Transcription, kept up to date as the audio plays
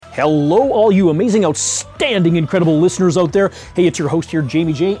Hello, all you amazing, outstanding, incredible listeners out there. Hey, it's your host here,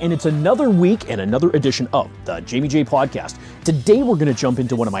 Jamie J, and it's another week and another edition of the Jamie J Podcast. Today, we're going to jump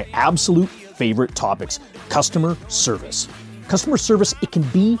into one of my absolute favorite topics, customer service. Customer service, it can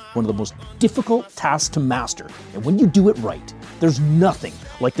be one of the most difficult tasks to master, and when you do it right, there's nothing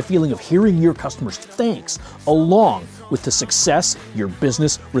like the feeling of hearing your customers' thanks along with the success your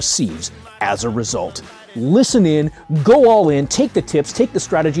business receives as a result. Listen in, go all in, take the tips, take the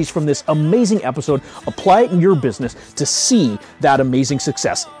strategies from this amazing episode, apply it in your business to see that amazing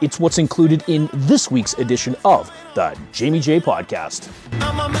success. It's what's included in this week's edition of the Jamie J Podcast.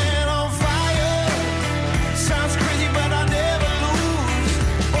 I'm a man on fire. Sounds crazy, but I never lose.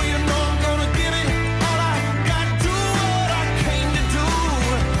 Oh, you know I'm gonna give it all I got, do what I came to do.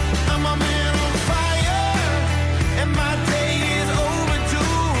 I'm a man on fire, and my day is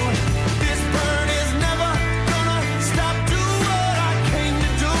overdue. This burn is never gonna stop, do what I came to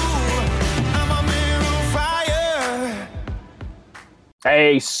do. I'm a man on fire.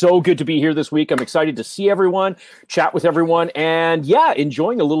 Hey, so good to be here this week. I'm excited to see everyone, chat with everyone, and yeah,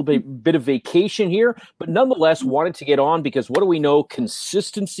 enjoying a little bit of vacation here, but nonetheless wanted to get on because what do we know?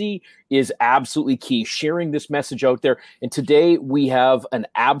 Consistency is absolutely key. Sharing this message out there, and today we have an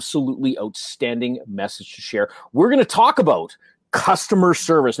absolutely outstanding message to share. We're going to talk about customer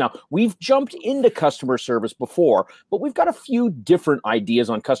service. Now, we've jumped into customer service before, but we've got a few different ideas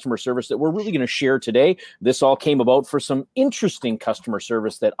on customer service that we're really going to share today. This all came about for some interesting customer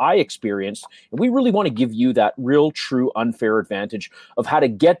service that I experienced, and we really want to give you that real, true, unfair advantage of how to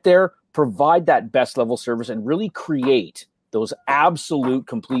get there, provide that best level service, and really create those absolute,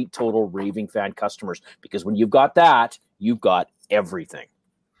 complete, total raving fan customers. Because when you've got that, you've got everything.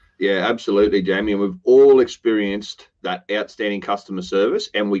 Yeah, absolutely, Jamie. And we've all experienced that outstanding customer service,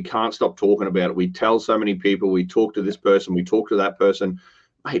 and we can't stop talking about it. We tell so many people, we talk to this person, we talk to that person.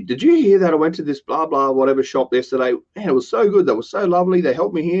 Hey, did you hear that? I went to this blah, blah, whatever shop yesterday. Man, it was so good. That was so lovely. They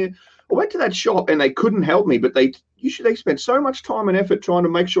helped me here. I went to that shop and they couldn't help me, but they spent so much time and effort trying to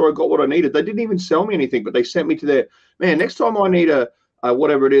make sure I got what I needed. They didn't even sell me anything, but they sent me to their, man, next time I need a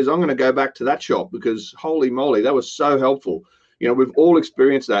whatever it is, I'm going to go back to that shop because holy moly, that was so helpful. You know, we've all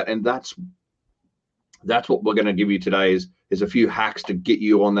experienced that, and that's what we're going to give you today is a few hacks to get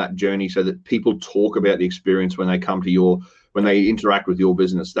you on that journey so that people talk about the experience when they come to when they interact with your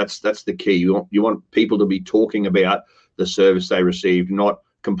business. That's the key. You want people to be talking about the service they received, not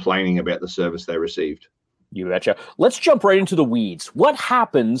complaining about the service they received. You betcha. Let's jump right into the weeds. What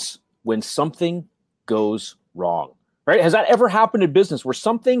happens when something goes wrong? Right? Has that ever happened in business where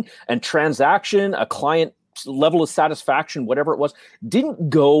something, a transaction, a client level of satisfaction, whatever it was, didn't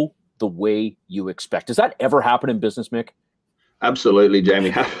go the way you expect? Does that ever happen in business, Mick? Absolutely, Jamie.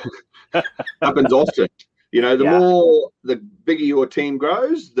 Happens often. You know, the bigger your team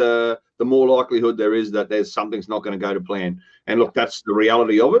grows, the more likelihood there is that something's not going to go to plan. And look, that's the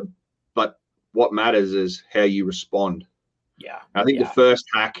reality of it. But what matters is how you respond. Yeah. I think the first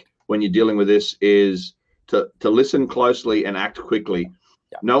hack when you're dealing with this is to listen closely and act quickly.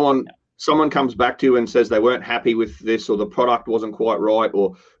 Yeah. Someone comes back to you and says they weren't happy with this, or the product wasn't quite right,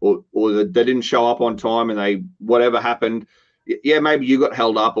 or they didn't show up on time, and whatever happened. Yeah, maybe you got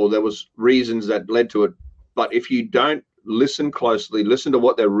held up, or there was reasons that led to it. But if you don't listen closely, listen to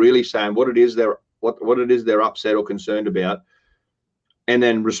what they're really saying, what it is they're upset or concerned about, and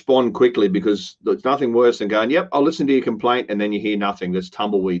then respond quickly, because there's nothing worse than going, "Yep, I'll listen to your complaint," and then you hear nothing. There's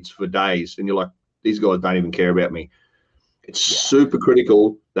tumbleweeds for days, and you're like, "These guys don't even care about me." It's super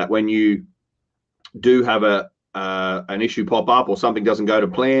critical that when you do have an issue pop up or something doesn't go to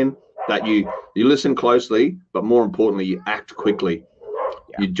plan, that you listen closely, but more importantly, you act quickly.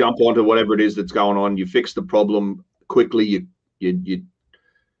 Yeah. You jump onto whatever it is that's going on. You fix the problem quickly. You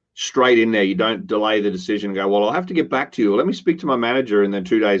straight in there. You don't delay the decision and go, "Well, I'll have to get back to you. Let me speak to my manager." And then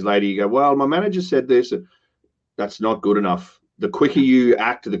 2 days later, you go, "Well, my manager said this." That's not good enough. The quicker you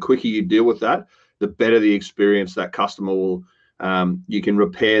act, the quicker you deal with that, the better the experience that customer will. You can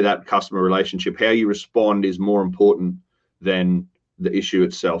repair that customer relationship. How you respond is more important than the issue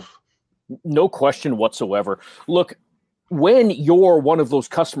itself. No question whatsoever. Look, when you're one of those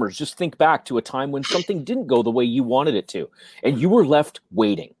customers, just think back to a time when something didn't go the way you wanted it to, and you were left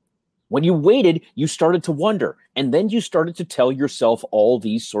waiting. When you waited, you started to wonder, and then you started to tell yourself all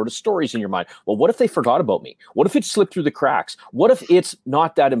these sort of stories in your mind. Well, what if they forgot about me? What if it slipped through the cracks? What if it's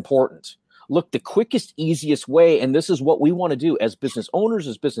not that important? Look, the quickest, easiest way, and this is what we want to do as business owners,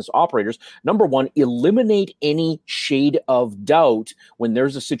 as business operators. Number one, eliminate any shade of doubt when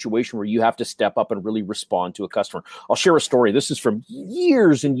there's a situation where you have to step up and really respond to a customer. I'll share a story. This is from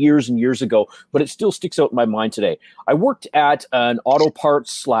years and years and years ago, but it still sticks out in my mind today. I worked at an auto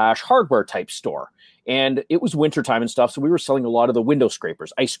parts / hardware type store. And it was wintertime and stuff, so we were selling a lot of the window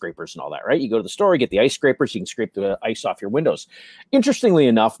scrapers, ice scrapers and all that, right? You go to the store, you get the ice scrapers, you can scrape the ice off your windows. Interestingly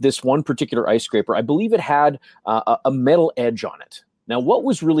enough, this one particular ice scraper, I believe it had a metal edge on it. Now, what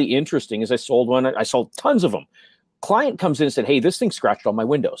was really interesting is I sold one. I sold tons of them. Client comes in and said, hey, this thing scratched all my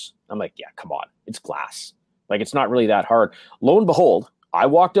windows. I'm like, yeah, come on. It's glass. Like, it's not really that hard. Lo and behold, I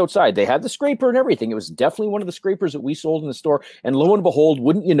walked outside. They had the scraper and everything. It was definitely one of the scrapers that we sold in the store. And lo and behold,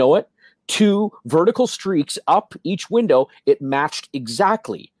 wouldn't you know it, 2 vertical streaks up each window, it matched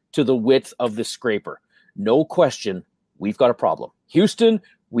exactly to the width of the scraper. No question, we've got a problem. Houston,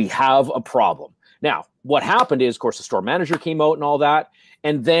 we have a problem. Now, what happened is, of course, the store manager came out and all that,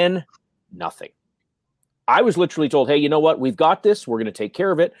 and then nothing. I was literally told, hey, you know what? We've got this. We're going to take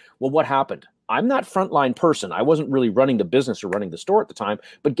care of it. Well, what happened? I'm that frontline person. I wasn't really running the business or running the store at the time,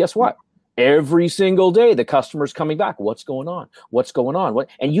 but guess what? Every single day, the customer's coming back. What's going on? What's going on? What?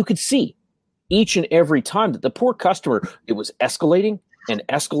 And you could see each and every time that the poor customer, it was escalating and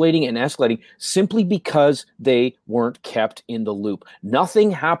escalating and escalating simply because they weren't kept in the loop.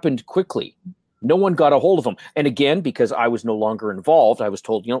 Nothing happened quickly. No one got a hold of them. And again, because I was no longer involved, I was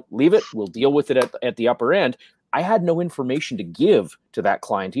told, you know, leave it. We'll deal with it at the upper end. I had no information to give to that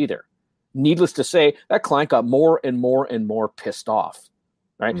client either. Needless to say, that client got more and more and more pissed off.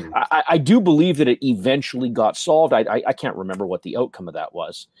 Right. I do believe that it eventually got solved. I can't remember what the outcome of that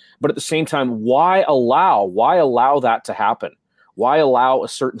was. But at the same time, why allow that to happen? Why allow a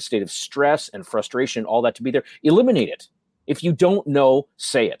certain state of stress and frustration, all that to be there? Eliminate it. If you don't know,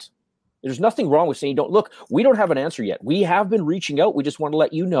 say it. There's nothing wrong with saying, don't look, we don't have an answer yet. We have been reaching out. We just want to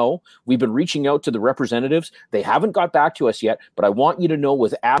let you know. We've been reaching out to the representatives. They haven't got back to us yet, but I want you to know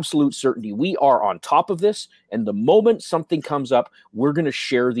with absolute certainty, we are on top of this. And the moment something comes up, we're going to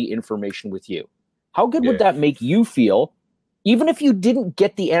share the information with you. How good would that make you feel? Even if you didn't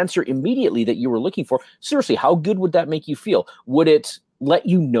get the answer immediately that you were looking for, seriously, how good would that make you feel? Would it let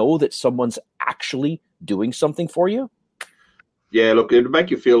you know that someone's actually doing something for you? Yeah, look, it'd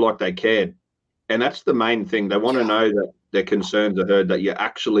make you feel like they cared. And that's the main thing. They want to know that their concerns are heard, that you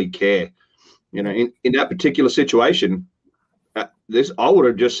actually care. You know, in that particular situation, I would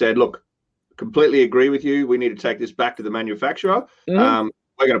have just said, look, completely agree with you. We need to take this back to the manufacturer. We're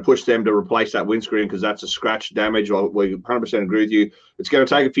going to push them to replace that windscreen because that's a scratch damage. We 100% agree with you. It's going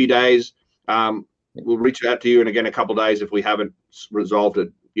to take a few days. We'll reach out to you in, again, a couple of days if we haven't resolved it.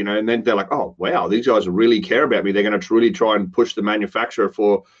 You know, and then they're like, oh, wow, these guys really care about me. They're going to really try and push the manufacturer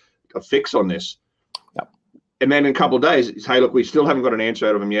for a fix on this. Yep. And then in a couple of days, it's, hey, look, we still haven't got an answer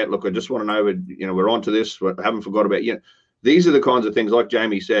out of them yet. Look, I just want to know, you know, we're on to this. We haven't forgot about you. These are the kinds of things, like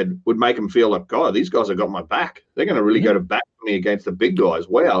Jamie said, would make them feel like, God, these guys have got my back. They're going to really go to bat for me against the big guys.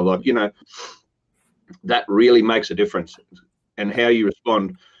 Wow. Like, you know, that really makes a difference, and how you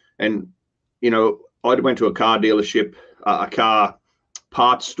respond. And, you know, I went to a car dealership, a car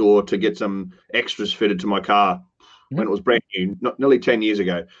parts store to get some extras fitted to my car when it was brand new, nearly 10 years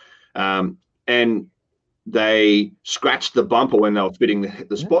ago. And they scratched the bumper when they were fitting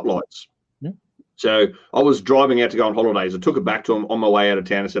the spotlights. So I was driving out to go on holidays. I took it back to them on my way out of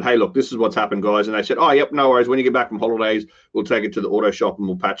town and said, hey, look, this is what's happened, guys. And they said, oh, yep, no worries. When you get back from holidays, we'll take it to the auto shop and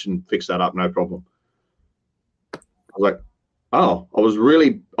we'll patch and fix that up. No problem. I was like, oh, I was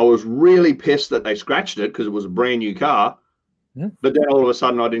really pissed that they scratched it because it was a brand new car. But then all of a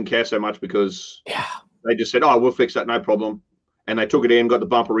sudden I didn't care so much because they just said, oh, we'll fix that, no problem. And they took it in, got the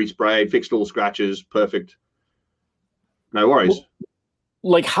bumper resprayed, fixed all the scratches, perfect. No worries.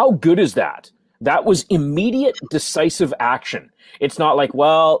 Like, how good is that? That was immediate, decisive action. It's not like,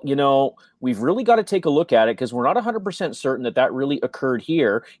 well, you know, we've really got to take a look at it because we're not 100% certain that that really occurred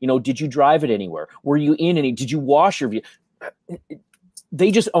here. You know, did you drive it anywhere? Were you in any? Did you wash your vehicle?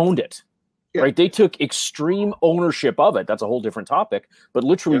 They just owned it. Right? They took extreme ownership of it. That's a whole different topic. But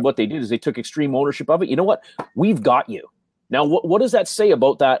literally what they did is they took extreme ownership of it. You know what? We've got you. Now, what does that say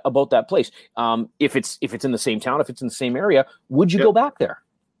about that place? If it's in the same town, if it's in the same area, would you go back there?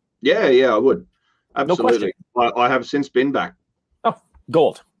 Yeah, I would. Absolutely. No, I have since been back. Oh,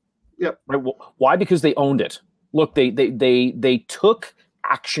 gold. Yep. Right. Why? Because they owned it. Look, they took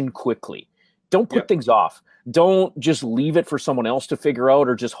action quickly. Don't put things off. Don't just leave it for someone else to figure out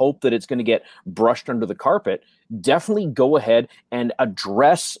or just hope that it's going to get brushed under the carpet. Definitely go ahead and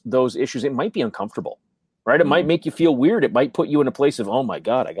address those issues. It might be uncomfortable, right? It might make you feel weird. It might put you in a place of, oh my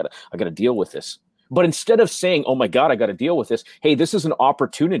God, I gotta deal with this. But instead of saying, oh my God, I got to deal with this, hey, this is an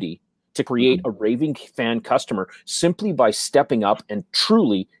opportunity to create a raving fan customer simply by stepping up and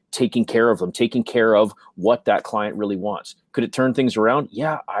truly taking care of them, taking care of what that client really wants. Could it turn things around?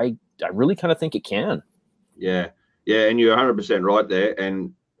 Yeah, I really kind of think it can. Yeah. And you're 100% right there.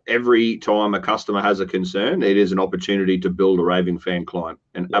 And every time a customer has a concern, it is an opportunity to build a raving fan client,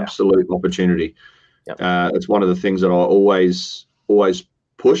 an absolute opportunity. Yep. It's one of the things that I always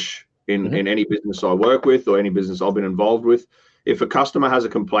push in any business I work with or any business I've been involved with. If a customer has a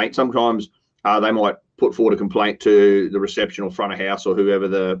complaint, sometimes they might put forward a complaint to the reception or front of house or whoever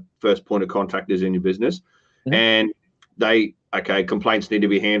the first point of contact is in your business. And complaints need to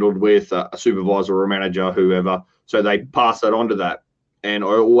be handled with a supervisor or a manager, whoever. So they pass that on to that. And I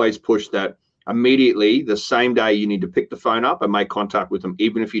always push that immediately, the same day, you need to pick the phone up and make contact with them.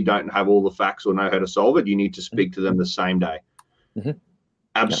 Even if you don't have all the facts or know how to solve it, you need to speak to them the same day.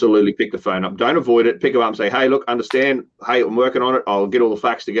 Absolutely pick the phone up. Don't avoid it. Pick them up and say, hey, look, understand. Hey, I'm working on it. I'll get all the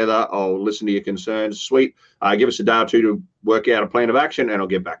facts together. I'll listen to your concerns. Sweet. Give us a day or two to work out a plan of action, and I'll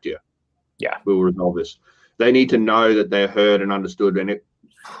get back to you. Yeah. We'll resolve this. They need to know that they're heard and understood. And if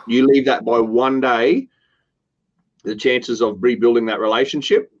you leave that by one day, the chances of rebuilding that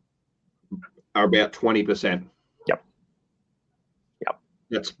relationship are about 20%. Yep.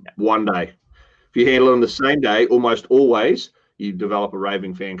 That's one day. If you handle them the same day, almost always, you develop a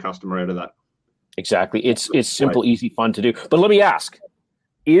raving fan customer out of that. Exactly. It's simple, easy, fun to do. But let me ask,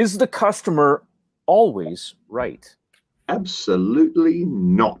 is the customer always right? Absolutely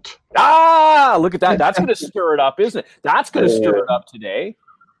not. Look at that. That's going to stir it up, isn't it? That's going to stir it up today.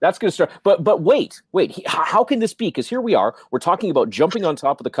 That's going to start. But wait. How can this be? Because here we are. We're talking about jumping on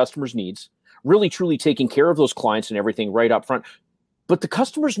top of the customer's needs, really, truly taking care of those clients and everything right up front. But the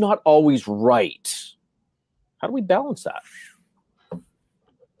customer's not always right. How do we balance that?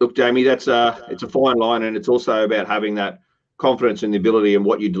 Look, Jamie, it's a fine line, and it's also about having that confidence in the ability and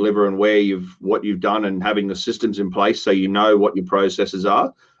what you deliver and what you've done, and having the systems in place so you know what your processes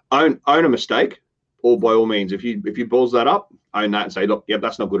are. Own a mistake, or by all means, if you balls that up, own that and say, look,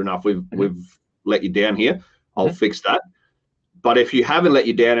 that's not good enough. We've let you down here. I'll fix that. But if you haven't let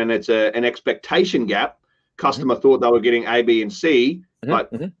you down and it's an expectation gap, customer thought they were getting A, B, and C,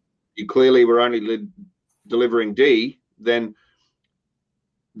 but you clearly were only delivering D, then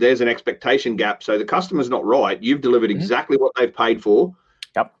there's an expectation gap. So the customer's not right. You've delivered exactly what they've paid for.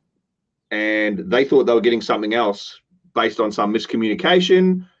 Yep. And they thought they were getting something else based on some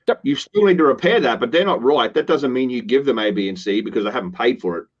miscommunication. Yep. You still need to repair that, but they're not right. That doesn't mean you give them A, B, and C because they haven't paid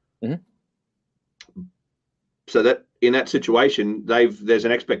for it. So that in that situation, there's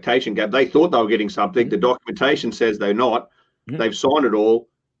an expectation gap. They thought they were getting something. The documentation says they're not. They've signed it all.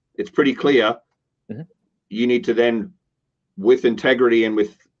 It's pretty clear. You need to then, with integrity and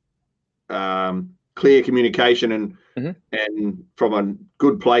with clear communication and from a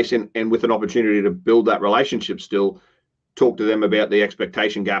good place and with an opportunity to build that relationship, still talk to them about the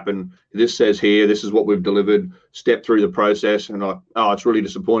expectation gap. And this says here, this is what we've delivered, step through the process. And it's really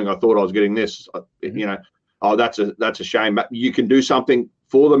disappointing. I thought I was getting this, that's a shame. But you can do something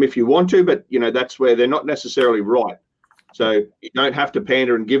for them if you want to, but that's where they're not necessarily right. So you don't have to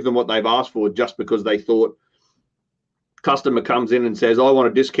pander and give them what they've asked for just because they thought. Customer comes in and says, I want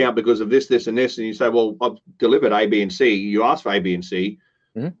a discount because of this, this, and this. And you say, well, I've delivered A, B, and C. You asked for A, B, and C.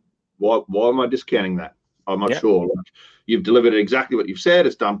 Why am I discounting that? I'm not sure. You've delivered exactly what you've said.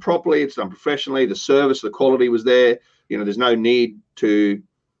 It's done properly. It's done professionally. The service, the quality was there. There's no need to,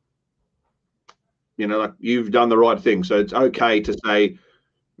 you've done the right thing. So it's okay to say,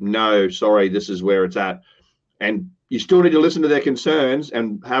 no, sorry, this is where it's at. And you still need to listen to their concerns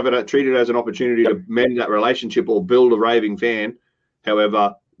and have it treated as an opportunity to mend that relationship or build a raving fan.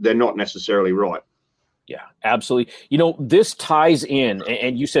 However, they're not necessarily right. Yeah, absolutely. This ties in,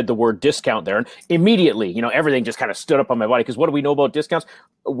 and you said the word discount there, and immediately, everything just kind of stood up on my body, because what do we know about discounts?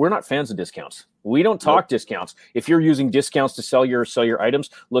 We're not fans of discounts. We don't talk discounts. If you're using discounts to sell your items,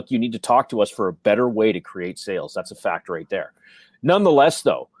 look, you need to talk to us for a better way to create sales. That's a fact right there. Nonetheless,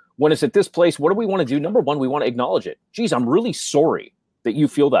 though, when it's at this place, what do we want to do? Number one, we want to acknowledge it. Geez, I'm really sorry that you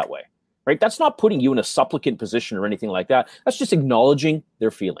feel that way, right? That's not putting you in a supplicant position or anything like that. That's just acknowledging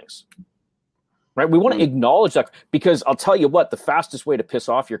their feelings, right? We want to acknowledge that, because I'll tell you what, the fastest way to piss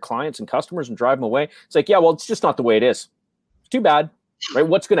off your clients and customers and drive them away, it's like, it's just not the way it is. It's too bad, right?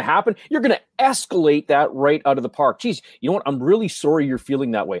 What's going to happen? You're going to escalate that right out of the park. Geez, you know what? I'm really sorry you're feeling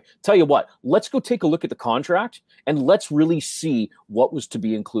that way. Tell you what, let's go take a look at the contract and let's really see what was to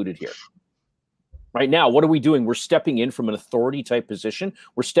be included here. Right now, what are we doing? We're stepping in from an authority type position.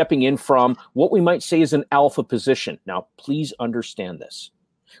 We're stepping in from what we might say is an alpha position. Now, please understand this.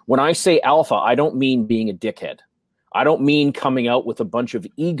 When I say alpha, I don't mean being a dickhead. I don't mean coming out with a bunch of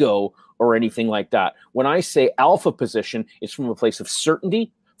ego or anything like that. When I say alpha position, it's from a place of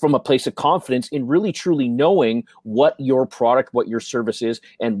certainty, from a place of confidence in really truly knowing what your product, what your service is,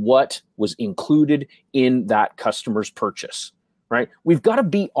 and what was included in that customer's purchase, right? We've got to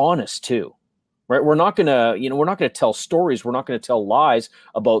be honest too. Right? We're not going to tell stories. We're not going to tell lies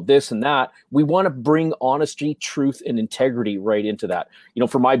about this and that. We want to bring honesty, truth, and integrity right into that.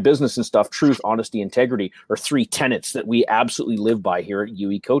 For my business and stuff, truth, honesty, integrity are 3 tenets that we absolutely live by here at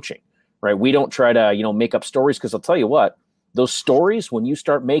UE Coaching, right? We don't try to, make up stories, because I'll tell you what, those stories, when you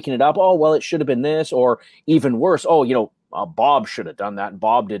start making it up, oh, well, it should have been this, or even worse, oh, Bob should have done that and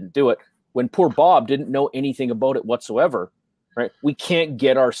Bob didn't do it, when poor Bob didn't know anything about it whatsoever. Right? We can't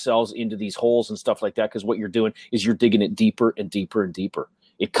get ourselves into these holes and stuff like that, because what you're doing is you're digging it deeper and deeper and deeper.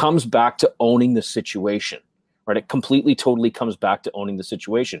 It comes back to owning the situation, right? It completely, totally comes back to owning the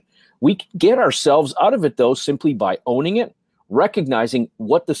situation. We can get ourselves out of it, though, simply by owning it, recognizing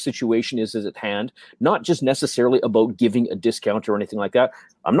what the situation is at hand, not just necessarily about giving a discount or anything like that.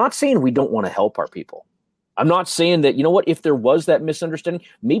 I'm not saying we don't want to help our people. I'm not saying that, if there was that misunderstanding,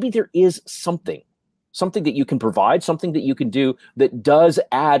 maybe there is something that you can provide, something that you can do that does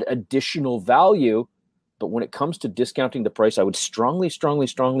add additional value. But when it comes to discounting the price, I would strongly, strongly,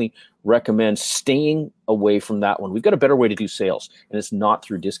 strongly recommend staying away from that one. We've got a better way to do sales, and it's not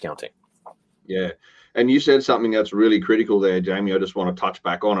through discounting. Yeah. And you said something that's really critical there, Jamie. I just want to touch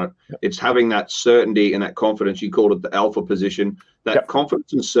back on it. Yep. It's having that certainty and that confidence. You called it the alpha position, that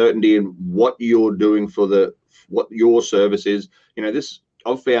confidence and certainty in what you're doing for what your service is.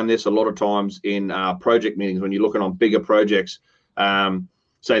 I've found this a lot of times in project meetings when you're looking on bigger projects.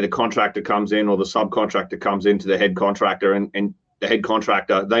 Say the contractor comes in or the subcontractor comes into the head contractor, and the head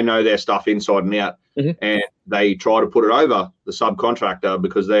contractor, they know their stuff inside and out, and they try to put it over the subcontractor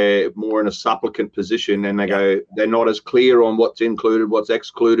because they're more in a supplicant position, and they're not as clear on what's included, what's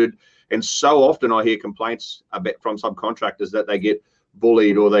excluded. And so often I hear complaints a bit from subcontractors that they get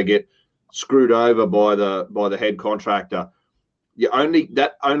bullied or they get screwed over by the head contractor.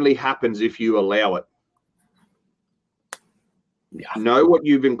 That only happens if you allow it. Yeah. Know what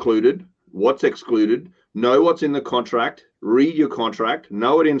you've included, what's excluded, know what's in the contract, read your contract,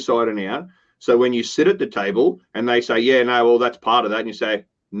 know it inside and out. So when you sit at the table and they say, yeah, no, well, that's part of that, and you say,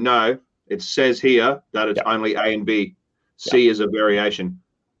 no, it says here that it's only A and B. C is a variation.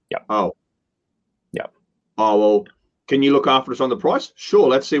 Yep. Oh, well, can you look after us on the price? Sure.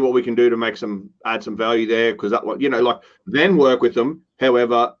 Let's see what we can do to add some value there. Because that, then work with them.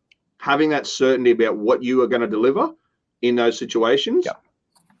 However, having that certainty about what you are going to deliver in those situations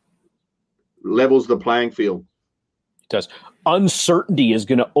levels the playing field. It does. Uncertainty is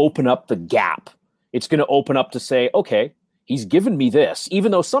going to open up the gap. It's going to open up to say, okay, he's given me this,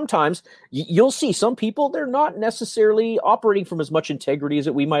 even though sometimes you'll see some people, they're not necessarily operating from as much integrity as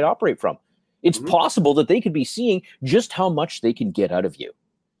that we might operate from. It's possible that they could be seeing just how much they can get out of you.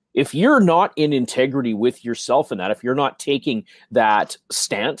 If you're not in integrity with yourself in that, if you're not taking that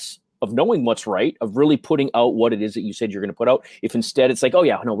stance of knowing what's right, of really putting out what it is that you said you're going to put out, if instead it's like, oh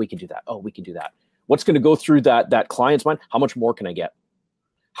yeah, no, we can do that. Oh, we can do that. What's going to go through that client's mind? How much more can I get?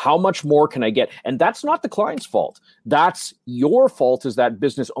 How much more can I get? And that's not the client's fault. That's your fault as that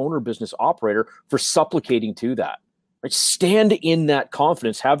business owner, business operator for supplicating to that. Right? Stand in that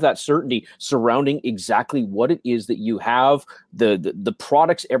confidence, have that certainty surrounding exactly what it is that you have, the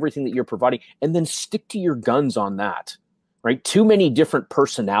products, everything that you're providing, and then stick to your guns on that. Right? Too many different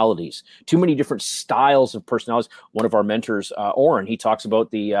personalities, too many different styles of personalities. One of our mentors, Oren, he talks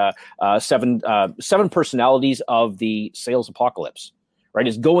about the seven personalities of the sales apocalypse. Right?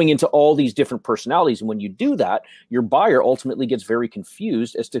 It's going into all these different personalities, and when you do that, your buyer ultimately gets very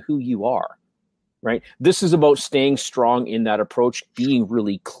confused as to who you are. Right? This is about staying strong in that approach, being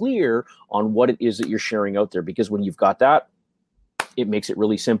really clear on what it is that you're sharing out there. Because when you've got that, it makes it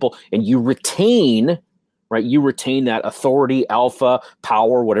really simple, and you retain, right? You retain that authority, alpha,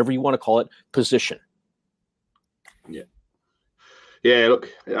 power, whatever you want to call it, position. Yeah. Yeah. Look,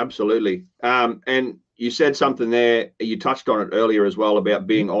 absolutely. And you said something there. You touched on it earlier as well about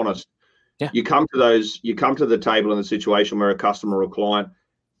being honest. Yeah. You come to the table in the situation where a customer or client,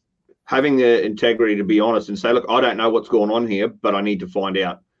 having the integrity to be honest and say, look, I don't know what's going on here, but I need to find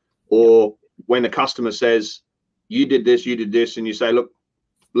out. Or when the customer says, you did this, and you say, look,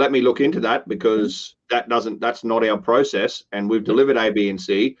 let me look into that because that's not our process. And we've delivered A, B, and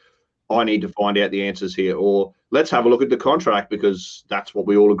C. I need to find out the answers here. Or let's have a look at the contract because that's what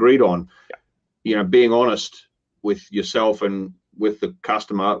we all agreed on. Yeah. being honest with yourself and with the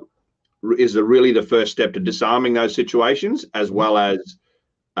customer is really the first step to disarming those situations, as well as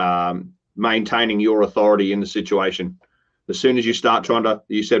maintaining your authority in the situation. As soon as you start trying to,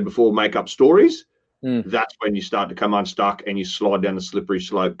 you said before, make up stories, that's when you start to come unstuck and you slide down the slippery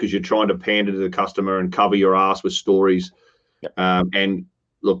slope, because you're trying to pander to the customer and cover your ass with stories. Yep. And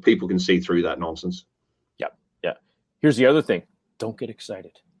look, people can see through that nonsense. Yeah. Here's the other thing. Don't get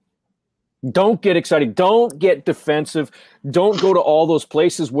excited. Don't get excited. Don't get defensive. Don't go to all those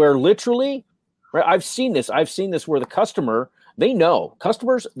places where literally, right? I've seen this where the customer, they know.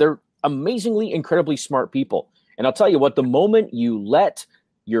 Customers, they're amazingly, incredibly smart people. And I'll tell you what, the moment you let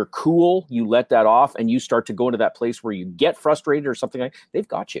your cool, you let that off, and you start to go into that place where you get frustrated or something like that, they've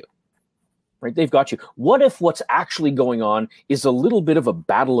got you. Right? They've got you. What if what's actually going on is a little bit of a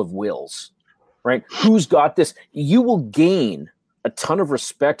battle of wills? Right? Who's got this? You will gain a ton of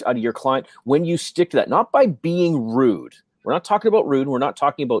respect out of your client when you stick to that, not by being rude. We're not talking about rude. We're not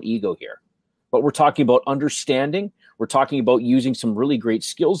talking about ego here, but we're talking about understanding. We're talking about using some really great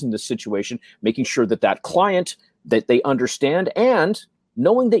skills in this situation, making sure that that client, that they understand, and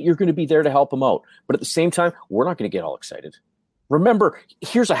knowing that you're going to be there to help them out. But at the same time, we're not going to get all excited. Remember,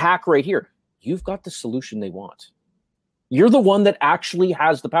 here's a hack right here. You've got the solution they want. You're the one that actually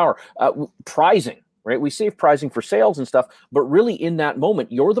has the power. Pricing, right? We save pricing for sales and stuff, but really in that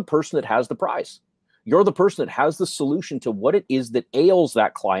moment, you're the person that has the prize. You're the person that has the solution to what it is that ails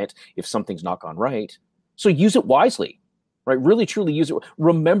that client if something's not gone right. So use it wisely, right? Really, truly use it.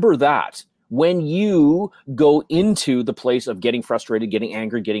 Remember that when you go into the place of getting frustrated, getting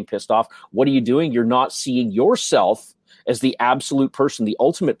angry, getting pissed off, what are you doing? You're not seeing yourself as the absolute person, the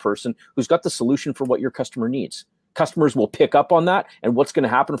ultimate person who's got the solution for what your customer needs. Customers will pick up on that, and what's going to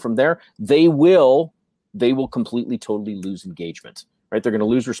happen from there? They will completely, totally lose engagement, right? They're going to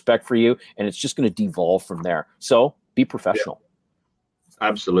lose respect for you, and it's just going to devolve from there. So be professional. Yeah.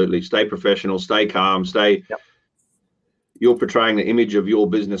 Absolutely. Stay professional, stay calm, You're portraying the image of your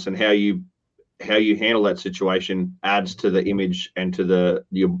business, and how you handle that situation adds to the image and to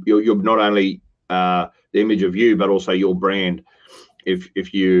you're not only the image of you, but also your brand.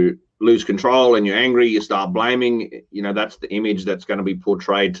 If you lose control and you're angry, you start blaming, that's the image that's going to be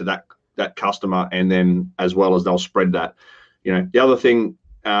portrayed to that customer, and then as well as they'll spread that. The other thing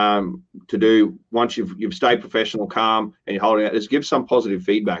to do once you've stayed professional, calm, and you're holding it, is give some positive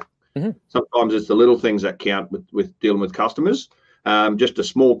feedback. Mm-hmm. Sometimes it's the little things that count with dealing with customers. Just a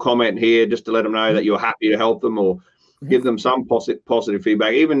small comment here, just to let them know that you're happy to help them, or give them some positive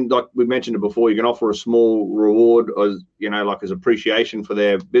feedback. Even like we mentioned it before, you can offer a small reward, as like as appreciation for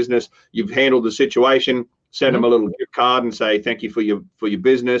their business. You've handled the situation. Send them a little gift card and say thank you for your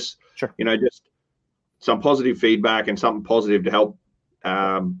business. Sure. Just some positive feedback and something positive to help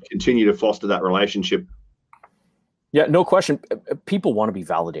continue to foster that relationship. Yeah, no question. People want to be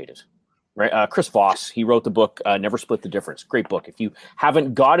validated. Right, Chris Voss, he wrote the book Never Split the Difference. Great book. If you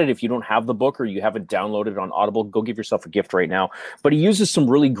haven't got it, if you don't have the book or you haven't downloaded it on Audible, go give yourself a gift right now. But he uses some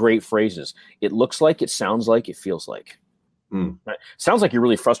really great phrases. It looks like, it sounds like, it feels like. Right? Sounds like you're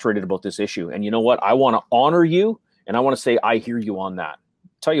really frustrated about this issue. And you know what? I want to honor you, and I want to say I hear you on that.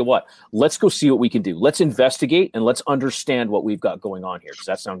 Tell you what, let's go see what we can do. Let's investigate, and let's understand what we've got going on here. Does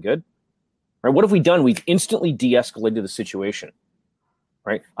that sound good? Right? What have we done? We've instantly de-escalated the situation.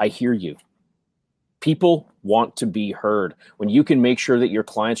 Right? I hear you. People want to be heard. When you can make sure that your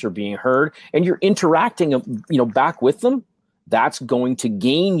clients are being heard and you're interacting, back with them, that's going to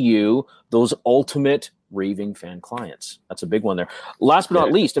gain you those ultimate raving fan clients. That's a big one there. Last but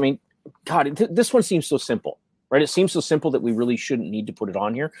not least, God, this one seems so simple, right? It seems so simple that we really shouldn't need to put it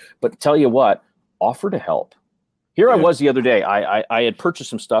on here. But tell you what, offer to help. Here I was the other day. I had purchased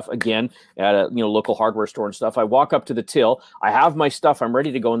some stuff again at a local hardware store and stuff. I walk up to the till. I have my stuff. I'm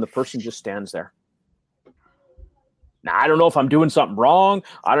ready to go, and the person just stands there. Now I don't know if I'm doing something wrong.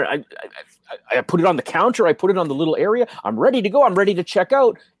 I put it on the counter. I put it on the little area. I'm ready to go. I'm ready to check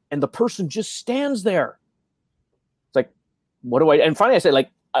out, and the person just stands there. It's like, what do I? And finally, I said,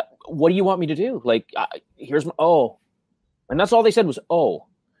 like, what do you want me to do? Like, here's my and that's all they said was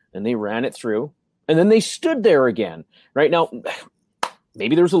and they ran it through. And then they stood there again. Right now,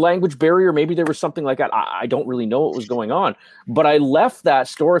 maybe there was a language barrier. Maybe there was something like that. I don't really know what was going on. But I left that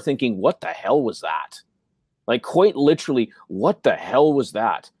store thinking, what the hell was that? Like, quite literally, what the hell was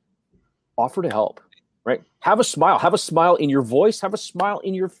that? Offer to help, right? Have a smile in your voice. Have a smile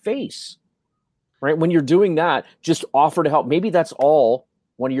in your face, right? When you're doing that, just offer to help. Maybe that's all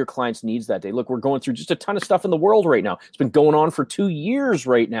one of your clients needs that day. Look, we're going through just a ton of stuff in the world right now. It's been going on for 2 years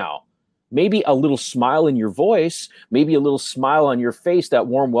right now. maybe a little smile in your voice, maybe a little smile on your face, that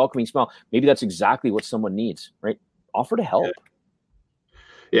warm, welcoming smile. Maybe that's exactly what someone needs, right? Offer to help.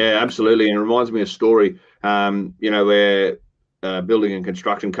 Yeah, absolutely. And it reminds me of a story, where building and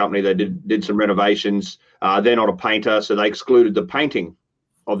construction company, they did some renovations. They're not a painter, so they excluded the painting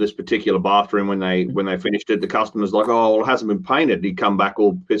of this particular bathroom when they finished it. The customer's like, oh, well, it hasn't been painted. He'd come back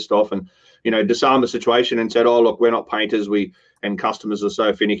all pissed off and, disarmed the situation and said, oh, look, we're not painters. And customers are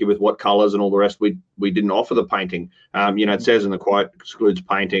so finicky with what colors and all the rest. We didn't offer the painting. It says in the quote, excludes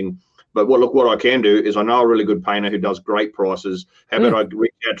painting. But what I can do is I know a really good painter who does great prices. How about I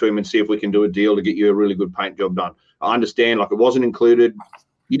reach out to him and see if we can do a deal to get you a really good paint job done? I understand, like, it wasn't included.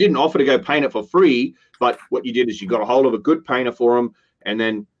 You didn't offer to go paint it for free, but what you did is you got a hold of a good painter for him and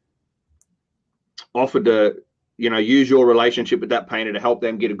then offered to, use your relationship with that painter to help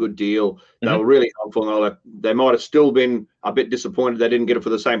them get a good deal. They were really helpful. And they might have still been a bit disappointed they didn't get it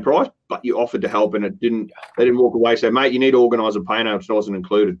for the same price, but you offered to help and they didn't walk away. So, mate, you need to organise a painter. It wasn't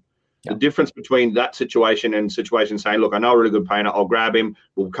included. The difference between that situation and situation saying, look, I know a really good painter, I'll grab him,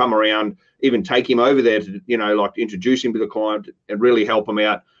 we'll come around, even take him over there to, like introduce him to the client and really help him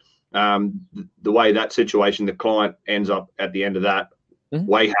out. The way that situation, the client ends up at the end of that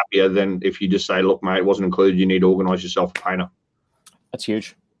way happier than if you just say, look, mate, it wasn't included, you need to organise yourself a painter. That's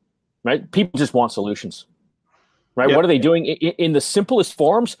huge, right? People just want solutions, right? Yep. What are they doing? In the simplest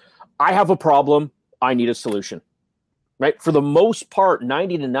forms, I have a problem, I need a solution. Right? For the most part,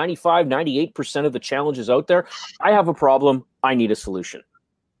 90 to 95, 98% of the challenges out there, I have a problem, I need a solution.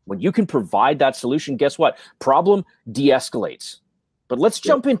 When you can provide that solution, guess what? Problem de-escalates. But let's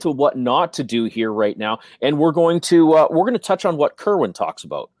jump into what not to do here right now. And we're going to touch on what Kerwin talks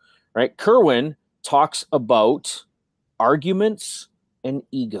about, right? Kerwin talks about arguments and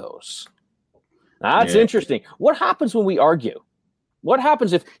egos. That's interesting. What happens when we argue? What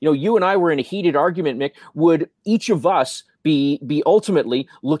happens if, you and I were in a heated argument, Mick? Would each of us be ultimately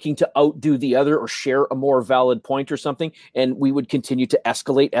looking to outdo the other or share a more valid point or something? And we would continue to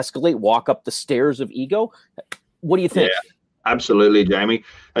escalate, walk up the stairs of ego? What do you think? Yeah, absolutely, Jamie.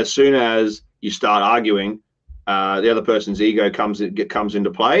 As soon as you start arguing, the other person's ego comes into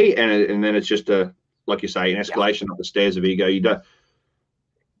play. And then it's just like you say, an escalation up the stairs of ego.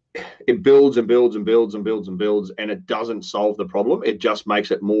 It builds and builds and builds and builds and builds, and it doesn't solve the problem. It just makes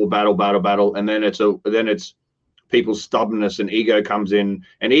it more battle, and then it's people's stubbornness and ego comes in.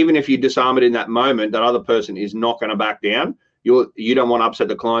 And even if you disarm it in that moment, that other person is not going to back down. You don't want to upset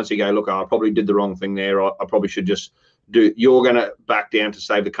the client. So you go, look, I probably did the wrong thing there. I probably should just do. You're going to back down to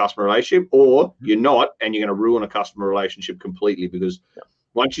save the customer relationship, or you're not, and you're going to ruin a customer relationship completely. Because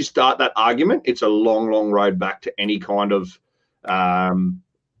once you start that argument, it's a long road back to any kind of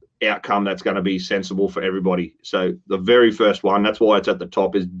outcome that's going to be sensible for everybody. So the very first one, that's why it's at the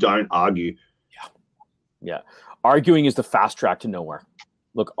top, is don't argue. Yeah. Arguing is the fast track to nowhere.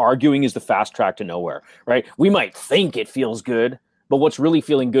 Look, arguing is the fast track to nowhere, right? We might think it feels good, but what's really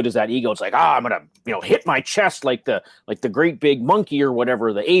feeling good is that ego. It's like, I'm going to, hit my chest like the great big monkey or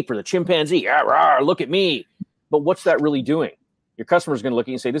whatever, the ape or the chimpanzee. Look at me. But what's that really doing? Your customer's going to look at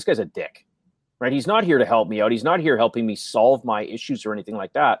you and say, this guy's a dick. Right? He's not here to help me out. He's not here helping me solve my issues or anything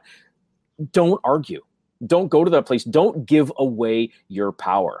like that. Don't argue. Don't go to that place. Don't give away your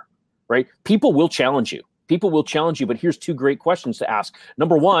power, right? People will challenge you. But here's two great questions to ask.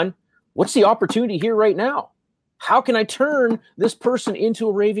 Number one, what's the opportunity here right now? How can I turn this person into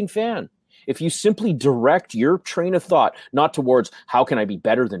a raving fan? If you simply direct your train of thought, not towards how can I be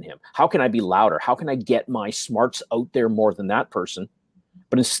better than him? How can I be louder? How can I get my smarts out there more than that person?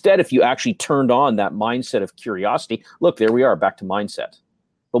 But instead, if you actually turned on that mindset of curiosity, look, there we are, back to mindset.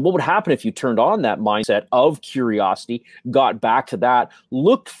 But what would happen if you turned on that mindset of curiosity, got back to that,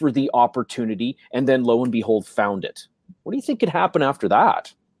 looked for the opportunity, and then lo and behold, found it? What do you think could happen after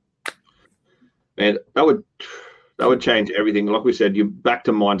that? Man, that would change everything. Like we said, you back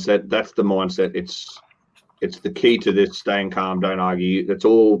to mindset. That's the mindset. It's the key to this, staying calm, don't argue. That's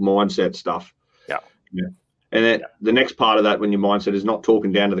all mindset stuff. Yeah. And then the next part of that, when your mindset is not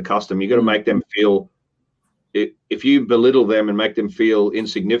talking down to the customer, you got to make them feel. If you belittle them and make them feel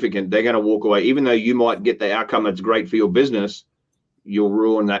insignificant, they're going to walk away. Even though you might get the outcome that's great for your business, you'll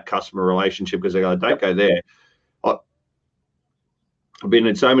ruin that customer relationship because they go, don't go there. I've been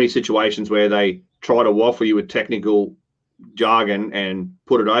in so many situations where they try to waffle you with technical jargon and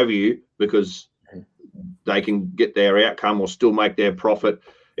put it over you because they can get their outcome or still make their profit.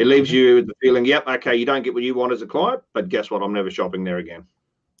 It leaves you with the feeling, yep, okay, you don't get what you want as a client, but guess what? I'm never shopping there again.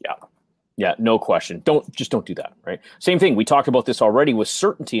 Yeah, no question. Don't do that, right? Same thing. We talked about this already with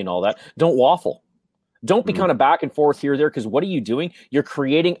certainty and all that. Don't waffle. Don't be kind of back and forth here or there, because what are you doing? You're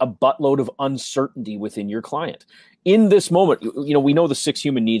creating a buttload of uncertainty within your client. In this moment, we know the 6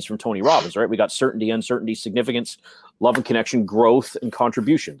 human needs from Tony Robbins, right? We got certainty, uncertainty, significance, love and connection, growth, and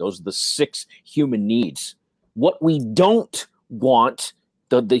contribution. Those are the 6 human needs. What we don't want,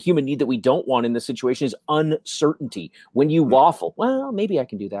 the human need that we don't want in this situation, is uncertainty. When you waffle, well, maybe I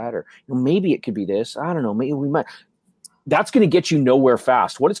can do that, or maybe it could be this. I don't know, maybe we might. That's going to get you nowhere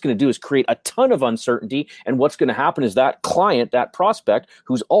fast. What it's going to do is create a ton of uncertainty. And what's going to happen is that client, that prospect,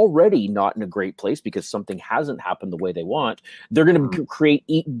 who's already not in a great place because something hasn't happened the way they want, they're going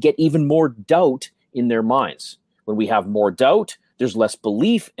to get even more doubt in their minds. When we have more doubt, there's less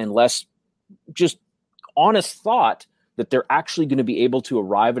belief and less just honest thought that they're actually going to be able to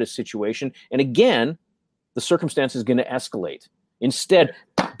arrive at a situation. And again, the circumstance is going to escalate. Instead,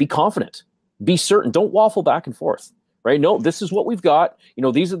 be confident, be certain. Don't waffle back and forth. Right? No, this is what we've got.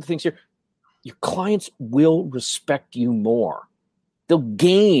 These are the things here. Your clients will respect you more. They'll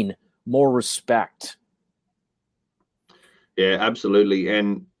gain more respect. Yeah, absolutely.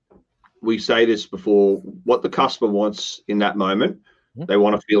 And we say this before, what the customer wants in that moment, they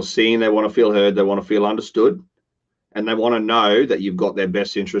want to feel seen, they want to feel heard, they want to feel understood, and they want to know that you've got their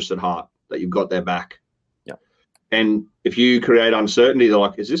best interests at heart, that you've got their back. And if you create uncertainty, they're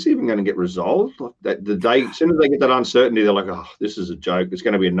like, is this even going to get resolved? Like that, as soon as they get that uncertainty, they're like, oh, this is a joke. It's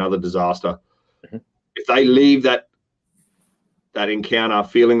going to be another disaster. If they leave that encounter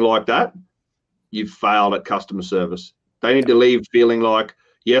feeling like that, you've failed at customer service. They need to leave feeling like,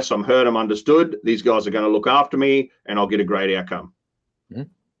 yes, I'm heard, I'm understood. These guys are going to look after me and I'll get a great outcome.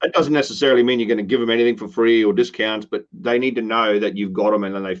 That doesn't necessarily mean you're going to give them anything for free or discounts, but they need to know that you've got them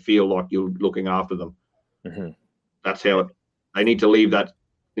and then they feel like you're looking after them. That's how they need to leave that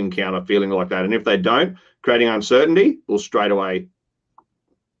encounter feeling like that. And if they don't, creating uncertainty will straight away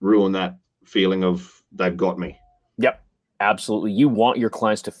ruin that feeling of they've got me. Yep, absolutely. You want your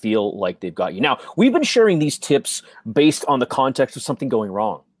clients to feel like they've got you. Now, we've been sharing these tips based on the context of something going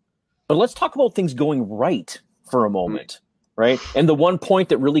wrong. But let's talk about things going right for a moment, right? And the one point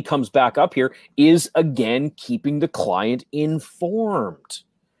that really comes back up here is, again, keeping the client informed.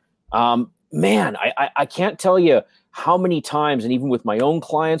 Man, I can't tell you how many times, and even with my own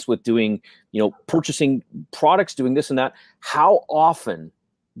clients, with doing, purchasing products, doing this and that, how often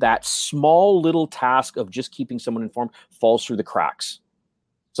that small little task of just keeping someone informed falls through the cracks.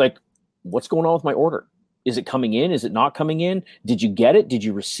 It's like, what's going on with my order? Is it coming in? Is it not coming in? Did you get it? Did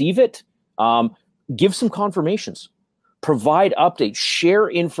you receive it? Give some confirmations. Provide updates. Share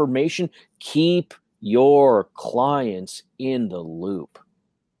information. Keep your clients in the loop.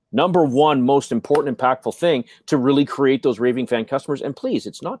 Number one, most important, impactful thing to really create those raving fan customers. And please,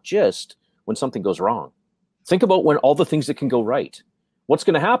 it's not just when something goes wrong. Think about when all the things that can go right. What's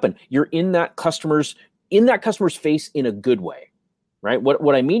going to happen? You're in that customer's face in a good way, right?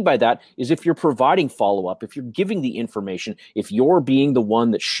 What I mean by that is, if you're providing follow-up, if you're giving the information, if you're being the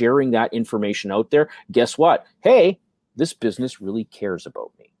one that's sharing that information out there, guess what? Hey, this business really cares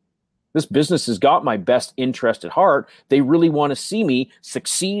about me. This business has got my best interest at heart. They really want to see me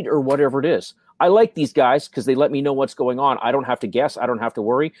succeed, or whatever it is. I like these guys because they let me know what's going on. I don't have to guess. I don't have to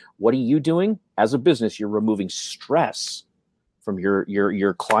worry. What are you doing? As a business, you're removing stress from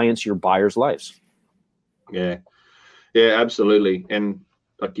your clients, your buyers' lives. Yeah, absolutely. And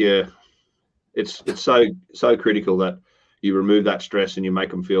it's so critical that you remove that stress and you make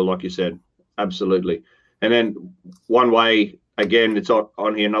them feel like you said. Absolutely. And then one way, again, it's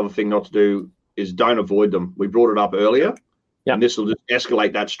on here, another thing not to do is don't avoid them. We brought it up earlier. Yeah. And this will just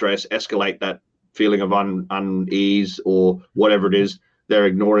escalate that stress, escalate that feeling of unease or whatever it is. They're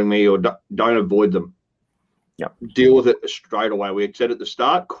ignoring me, or don't avoid them. Yeah. Deal with it straight away. We said at the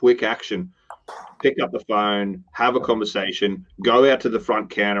start, quick action. Pick up the phone, have a conversation, go out to the front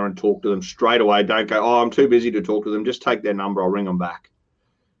counter and talk to them straight away. Don't go, oh, I'm too busy to talk to them. Just take their number. I'll ring them back.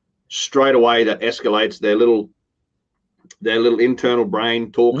 Straight away, that escalates. Their little internal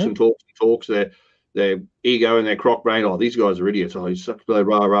brain talks and talks and talks. Their ego and their croc brain, oh, these guys are idiots. Oh, he's such a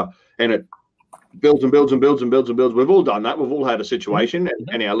rah, rah. And it builds and builds and builds and builds and builds. We've all done that. We've all had a situation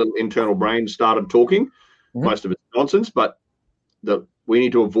and our little internal brain started talking. Most of it's nonsense, but we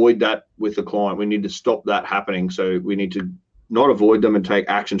need to avoid that with the client. We need to stop that happening. So we need to not avoid them and take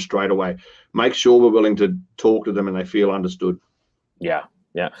action straight away. Make sure we're willing to talk to them and they feel understood. Yeah.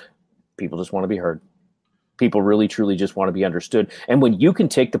 People just want to be heard. People really, truly just want to be understood. And when you can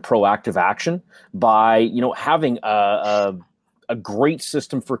take the proactive action by, having a great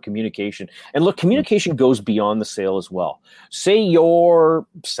system for communication. And look, communication goes beyond the sale as well. Say you're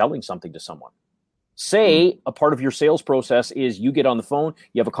selling something to someone. Say a part of your sales process is you get on the phone,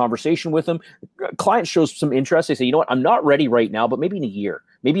 you have a conversation with them, client shows some interest. They say, you know what, I'm not ready right now, but maybe in a year,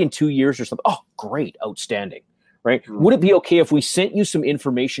 maybe in 2 years or something. Oh, great, outstanding, right? Would it be okay if we sent you some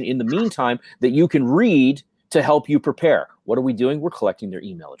information in the meantime that you can read to help you prepare? What are we doing? We're collecting their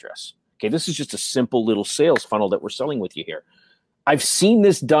email address. Okay, this is just a simple little sales funnel that we're selling with you here. I've seen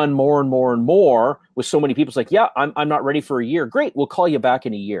this done more and more and more with so many people. It's like, yeah, I'm not ready for a year. Great, we'll call you back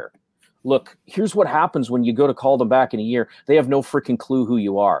in a year. Look, here's what happens when you go to call them back in a year. They have no freaking clue who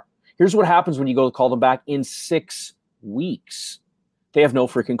you are. Here's what happens when you go to call them back in 6 weeks. They have no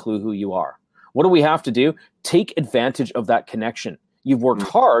freaking clue who you are. What do we have to do? Take advantage of that connection. You've worked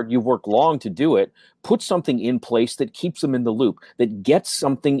hard, you've worked long to do it. Put something in place that keeps them in the loop, that gets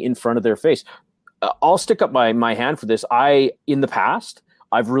something in front of their face. I'll stick up my hand for this. In the past,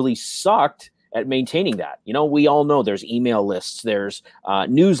 I've really sucked at maintaining that. You know, we all know there's email lists, there's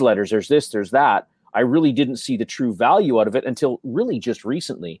newsletters, there's this, there's that. I really didn't see the true value out of it until really just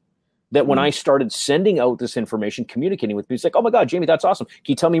recently, that when I started sending out this information, communicating with people, it's like, oh my God, Jamie, that's awesome. Can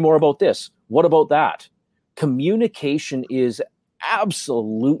you tell me more about this? What about that? Communication is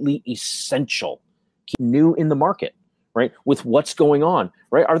absolutely essential. New in the market, right? With what's going on,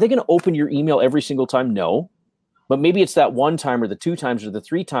 right? Are they going to open your email every single time? No. But maybe it's that one time or the 2 times or the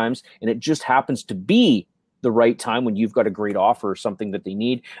 3 times, and it just happens to be the right time when you've got a great offer or something that they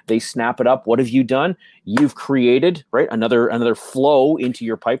need. They snap it up. What have you done? You've created, right, another flow into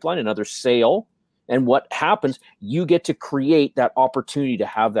your pipeline, another sale. And what happens? You get to create that opportunity to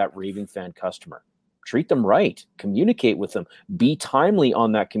have that raving fan customer. Treat them right. Communicate with them. Be timely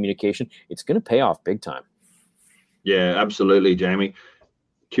on that communication. It's going to pay off big time. Yeah, absolutely, Jamie.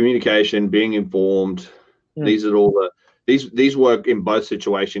 Communication, being informed. These are all these work in both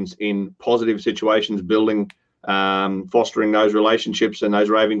situations, in positive situations, building, fostering those relationships and those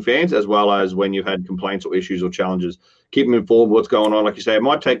raving fans, as well as when you've had complaints or issues or challenges. Keep them informed what's going on. Like you say, it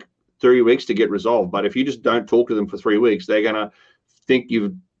might take 3 weeks to get resolved, but if you just don't talk to them for 3 weeks, they're going to think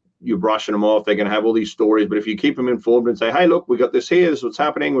you're brushing them off. They're going to have all these stories. But if you keep them informed and say, hey, look, we got this here. This is what's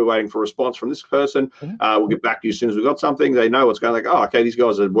happening. We're waiting for a response from this person. We'll get back to you as soon as we've got something. They know what's going on. Like, oh, okay, these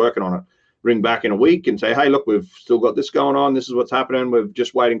guys are working on it. Ring back in a week and say, hey, look, we've still got this going on. This is what's happening. We're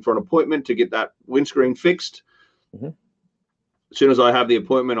just waiting for an appointment to get that windscreen fixed. As soon as I have the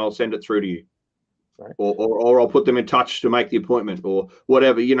appointment, I'll send it through to you. Right. Or I'll put them in touch to make the appointment or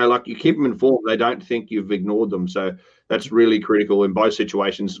whatever. You know, like, you keep them informed. They don't think you've ignored them. So that's really critical in both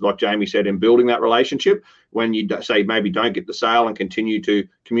situations. Like Jamie said, in building that relationship, when you say maybe don't get the sale and continue to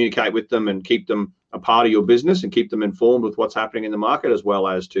communicate with them and keep them a part of your business and keep them informed with what's happening in the market, as well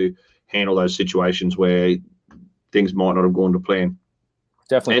as to handle those situations where things might not have gone to plan.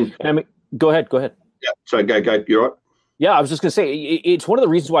 Definitely. And I mean, go ahead. Yeah. So go. You're right. Yeah, I was just going to say, it's one of the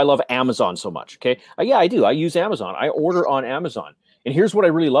reasons why I love Amazon so much. Okay. Yeah, I do. I use Amazon. I order on Amazon. And here's what I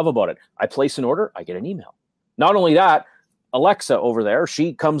really love about it. I place an order, I get an email. Not only that, Alexa over there,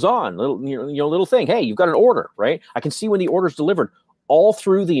 she comes on, little thing. Hey, you've got an order, right? I can see when the order's delivered all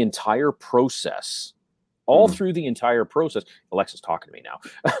through the entire process. Through the entire process. Alexa's talking to me now.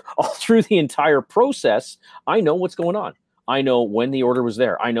 All through the entire process, I know what's going on. I know when the order was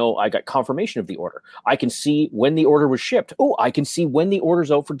there. I know I got confirmation of the order. I can see when the order was shipped. Oh, I can see when the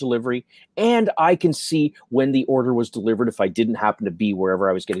order's out for delivery. And I can see when the order was delivered if I didn't happen to be wherever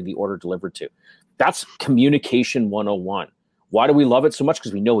I was getting the order delivered to. That's communication 101. Why do we love it so much?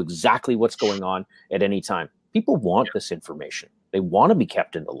 Because we know exactly what's going on at any time. People want this information. They want to be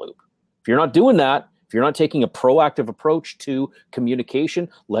kept in the loop. If you're not doing that, if you're not taking a proactive approach to communication,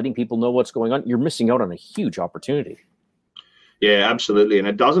 letting people know what's going on, you're missing out on a huge opportunity. Yeah, absolutely. And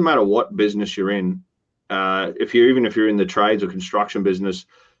it doesn't matter what business you're in. If you're in the trades or construction business,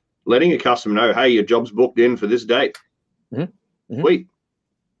 letting a customer know, hey, your job's booked in for this date. Sweet.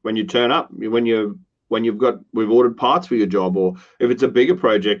 When you turn up, we've ordered parts for your job, or if it's a bigger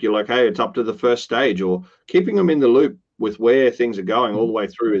project, you're like, hey, it's up to the first stage, or keeping them in the loop with where things are going all the way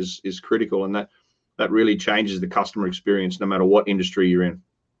through is critical. And that really changes the customer experience no matter what industry you're in.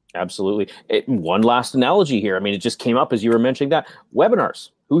 Absolutely. One last analogy here. I mean, it just came up as you were mentioning that. Webinars.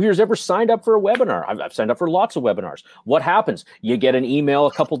 Who here's ever signed up for a webinar? I've signed up for lots of webinars. What happens? You get an email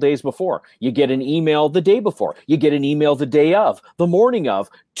a couple days before. You get an email the day before. You get an email the day of, the morning of,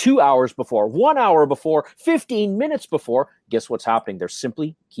 2 hours before, 1 hour before, 15 minutes before. Guess what's happening? They're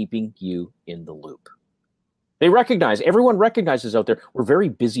simply keeping you in the loop. Everyone recognizes out there, we're very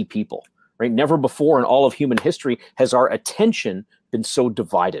busy people. Right? Never before in all of human history has our attention been so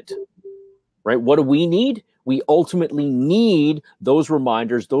divided. Right? What do we need? We ultimately need those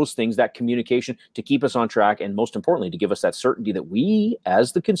reminders, those things, that communication to keep us on track, and most importantly, to give us that certainty that we,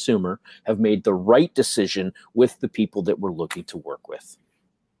 as the consumer, have made the right decision with the people that we're looking to work with.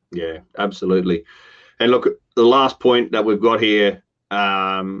 Yeah, absolutely. And look, the last point that we've got here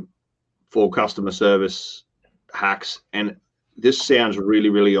for customer service hacks, and this sounds really,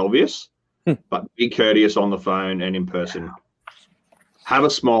 really obvious, but be courteous on the phone and in person. Have a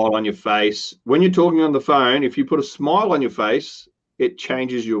smile on your face. When you're talking on the phone, if you put a smile on your face, it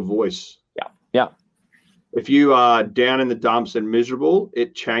changes your voice. Yeah. If you are down in the dumps and miserable,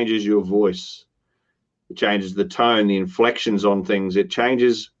 it changes your voice. It changes the tone, the inflections on things. It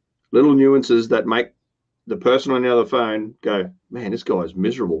changes little nuances that make the person on the other phone go, man, this guy's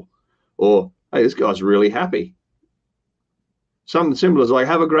miserable. Or, hey, this guy's really happy. Something simple as like,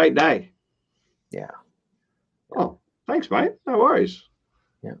 have a great day. Yeah. Oh, thanks, mate. No worries.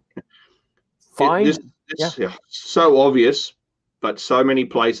 Yeah. So obvious, but so many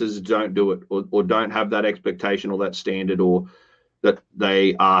places don't do it, or don't have that expectation or that standard, or that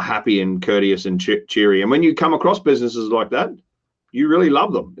they are happy and courteous and cheery. And when you come across businesses like that, you really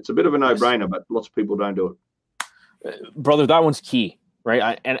love them. It's a bit of a no-brainer, but lots of people don't do it. Brother, that one's key,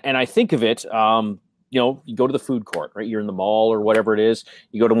 right? I think of it, you go to the food court, right? You're in the mall or whatever it is.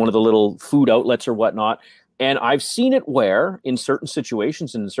 You go to one of the little food outlets or whatnot. And I've seen it where in certain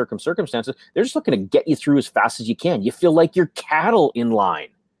situations and in certain circumstances, they're just looking to get you through as fast as you can. You feel like you're cattle in line,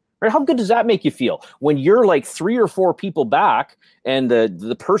 right? How good does that make you feel when you're like 3 or 4 people back and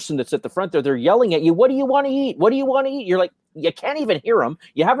the person that's at the front there, they're yelling at you, what do you want to eat? What do you want to eat? You're like, you can't even hear them.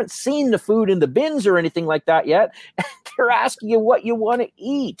 You haven't seen the food in the bins or anything like that yet. They're asking you what you want to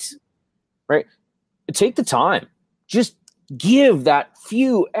eat, right? Take the time. Just give that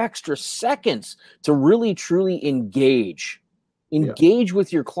few extra seconds to really, truly engage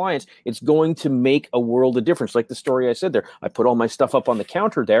with your clients. It's going to make a world of difference. Like the story I said there, I put all my stuff up on the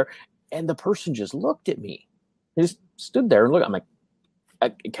counter there, and the person just looked at me. They just stood there and looked. I'm like,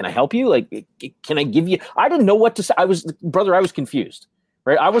 can I help you? Like, can I give you? I didn't know what to say. I was confused,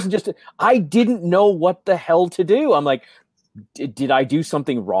 right? I didn't know what the hell to do. I'm like, did I do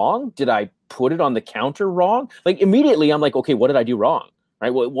something wrong? Did I put it on the counter wrong? Like immediately I'm like, okay, what did I do wrong?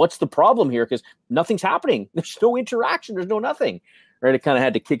 Right? What's the problem here? Because nothing's happening. There's no interaction. There's no nothing. Right? I kind of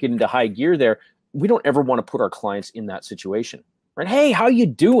had to kick it into high gear there. We don't ever want to put our clients in that situation. Right? Hey, how you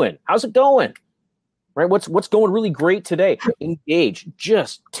doing? How's it going? Right? What's going really great today? Engage.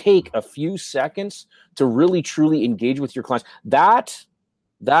 Just take a few seconds to really truly engage with your clients. That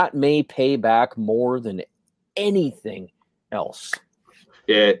may pay back more than anything else.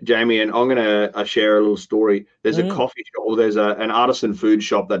 Yeah, Jamie, and I'm going to share a little story. There's a coffee shop, or there's an artisan food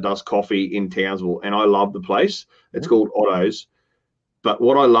shop that does coffee in Townsville, and I love the place. It's called Otto's. But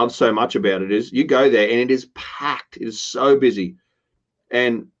what I love so much about it is you go there and it is packed. It is so busy.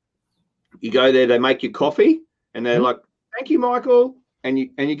 And you go there, they make you coffee, and they're like, thank you, Michael, and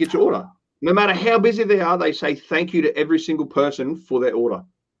you get your order. No matter how busy they are, they say thank you to every single person for their order.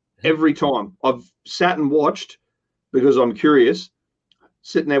 Every time. I've sat and watched, because I'm curious,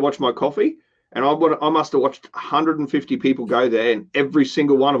 sitting there watching my coffee, and I must have watched 150 people go there, and every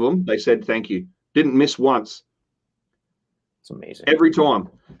single one of them, they said thank you. Didn't miss once. It's amazing. Every time.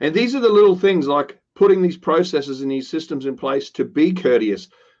 And these are the little things, like putting these processes and these systems in place to be courteous.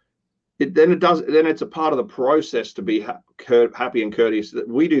 Then it's a part of the process to be happy and courteous. That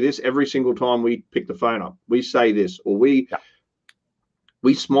we do this every single time we pick the phone up. We say this, or we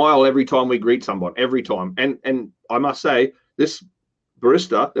smile every time we greet someone, every time. And I must say, this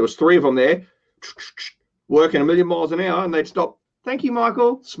barista, there was 3 of them there working 1,000,000 miles an hour, and they'd stop, thank you,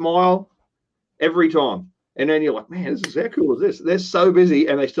 Michael, smile every time. And then you're like, man, how cool is this? They're so busy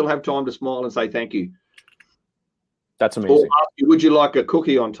and they still have time to smile and say thank you. That's amazing. Or ask you, would you like a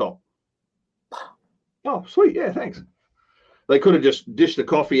cookie on top? Oh, sweet. Yeah, thanks. They could have just dished the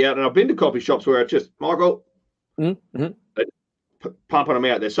coffee out. And I've been to coffee shops where it's just, Michael, pumping them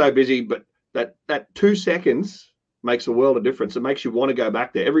out. They're so busy, but that 2 seconds makes a world of difference. It makes you want to go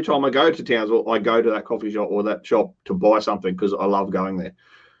back there. Every time I go to Townsville, I go to that coffee shop or that shop to buy something because I love going there.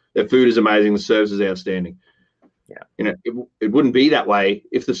 Their food is amazing. The service is outstanding. Yeah, it wouldn't be that way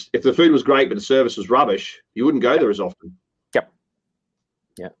if the food was great but the service was rubbish. You wouldn't go there as often. Yep.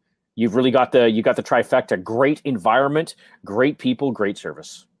 Yeah, you've really got the trifecta: great environment, great people, great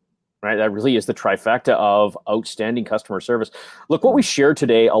service. Right, that really is the trifecta of outstanding customer service. Look, what we shared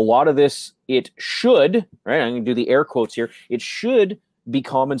today, a lot of this, it should, right, I'm going to do the air quotes here, it should be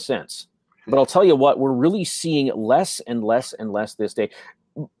common sense. But I'll tell you what, we're really seeing less and less and less this day.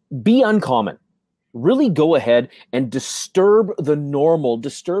 Be uncommon. Really go ahead and disturb the normal,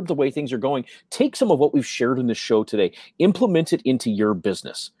 disturb the way things are going. Take some of what we've shared in the show today, implement it into your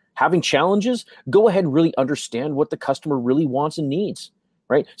business. Having challenges, go ahead and really understand what the customer really wants and needs,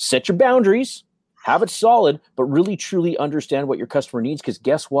 right? Set your boundaries, have it solid, but really truly understand what your customer needs, because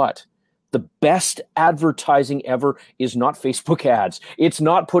guess what? The best advertising ever is not Facebook ads. It's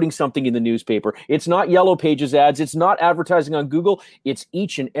not putting something in the newspaper. It's not Yellow Pages ads. It's not advertising on Google. It's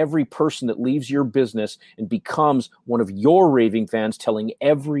each and every person that leaves your business and becomes one of your raving fans, telling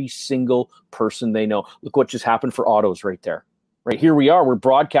every single person they know. Look what just happened for autos right there. Right here we are. We're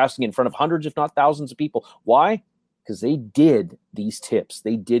broadcasting in front of hundreds, if not thousands of people. Why? Because they did these tips.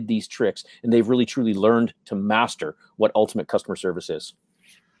 They did these tricks, and they've really, truly learned to master what ultimate customer service is.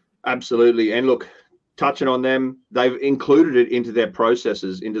 Absolutely. And look, touching on them, they've included it into their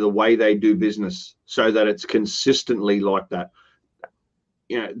processes, into the way they do business, so that it's consistently like that.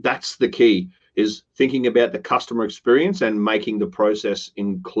 That's the key, is thinking about the customer experience and making the process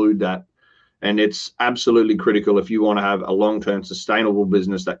include that. And it's absolutely critical if you want to have a long-term sustainable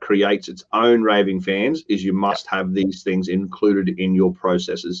business that creates its own raving fans, is you must have these things included in your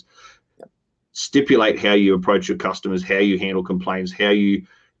processes. Stipulate how you approach your customers, how you handle complaints,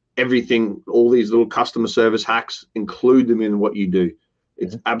 everything, all these little customer service hacks, include them in what you do.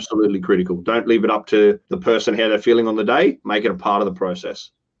 It's absolutely critical. Don't leave it up to the person how they're feeling on the day. Make it a part of the process.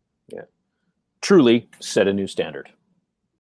 Yeah. Truly set a new standard.